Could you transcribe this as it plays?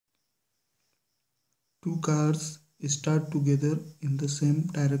Two cars start together in the same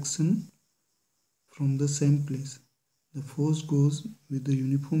direction from the same place. The first goes with the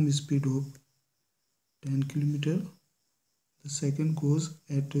uniform speed of 10 km. The second goes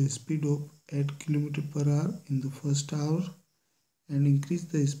at a speed of 8 km per hour in the first hour and increase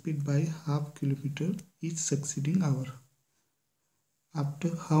the speed by half kilometer each succeeding hour.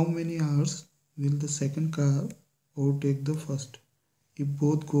 After how many hours will the second car overtake the first if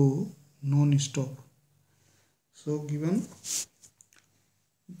both go non-stop? So given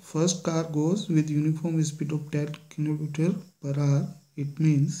first car goes with uniform speed of 10 km per hour, it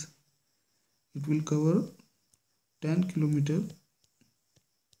means it will cover 10 km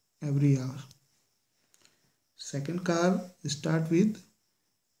every hour. Second car start with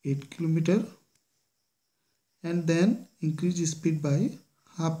 8 km and then increase speed by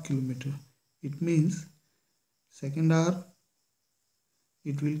half kilometer. It means second hour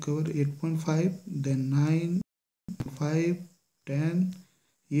it will cover 8.5, then 9, 5, 10.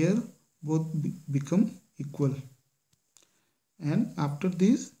 Here both become equal. And after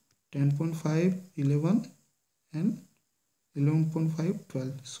this 10.5, 11 and 11.5,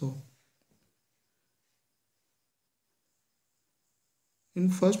 12. So in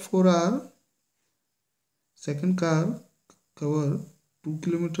first 4 hours, second car cover 2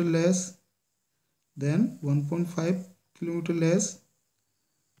 km less, then 1.5 km less,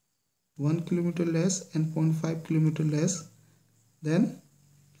 1 km less and 0.5 km less than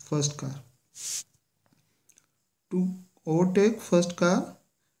first car. To overtake first car,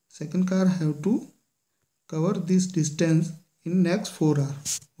 second car have to cover this distance in next 4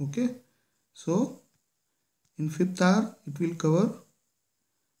 hours. Okay, so in fifth hour it will cover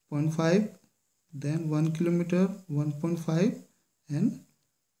 0.5, then 1 km, 1.5 and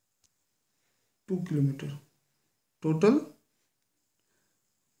 2 km. Total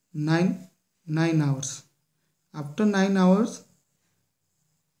 9 hours. After 9 hours,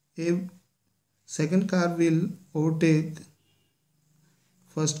 a second car will overtake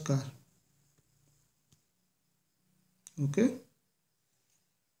first car. Okay.